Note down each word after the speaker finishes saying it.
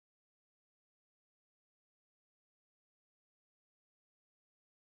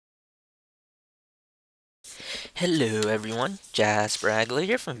Hello everyone, Jasper Agler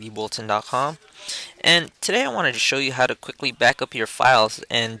here from vBulletin.com, and today I wanted to show you how to quickly back up your files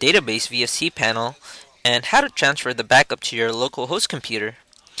and database via cPanel and how to transfer the backup to your local host computer.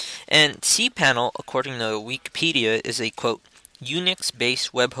 And cPanel, according to Wikipedia, is a quote,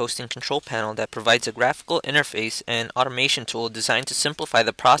 Unix-based web hosting control panel that provides a graphical interface and automation tool designed to simplify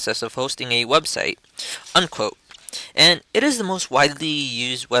the process of hosting a website, unquote. And it is the most widely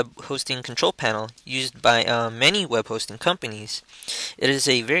used web hosting control panel used by many web hosting companies. It is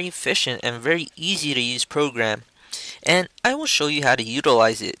a very efficient and very easy to use program, and I will show you how to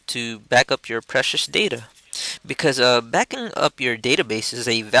utilize it to back up your precious data. Because backing up your database is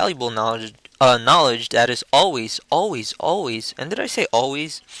a valuable knowledge that is always, and did I say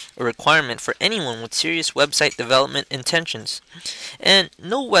always, a requirement for anyone with serious website development intentions. And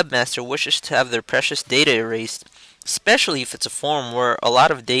no webmaster wishes to have their precious data erased, especially if it's a form where a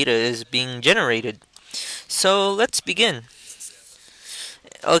lot of data is being generated. So let's begin.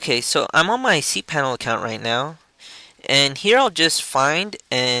 Okay, so I'm on my cPanel account right now, and here I'll just find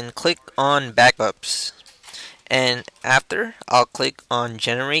and click on backups. And after, I'll click on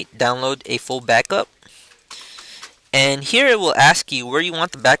generate, download a full backup. And here it will ask you where you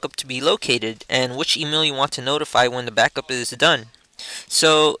want the backup to be located and which email you want to notify when the backup is done.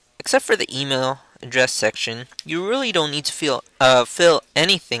 So, except for the email address section, you really don't need to fill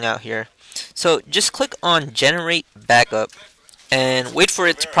anything out here. So just click on generate backup and wait for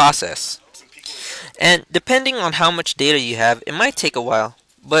it to process. And depending on how much data you have, it might take a while.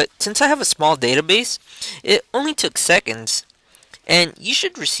 But since I have a small database, it only took seconds. And you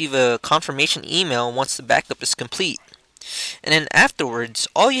should receive a confirmation email once the backup is complete. And then afterwards,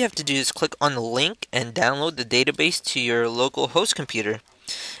 all you have to do is click on the link and download the database to your local host computer.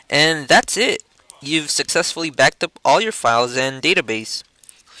 And that's it. You've successfully backed up all your files and database.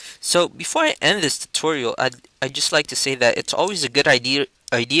 So before I end this tutorial, I'd just like to say that it's always a good idea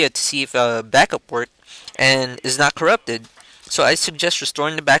to see if a backup works and is not corrupted. So I suggest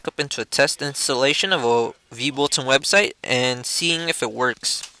restoring the backup into a test installation of a vBulletin website and seeing if it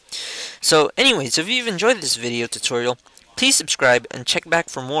works. So anyways, if you've enjoyed this video tutorial, please subscribe and check back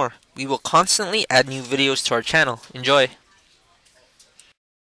for more. We will constantly add new videos to our channel. Enjoy!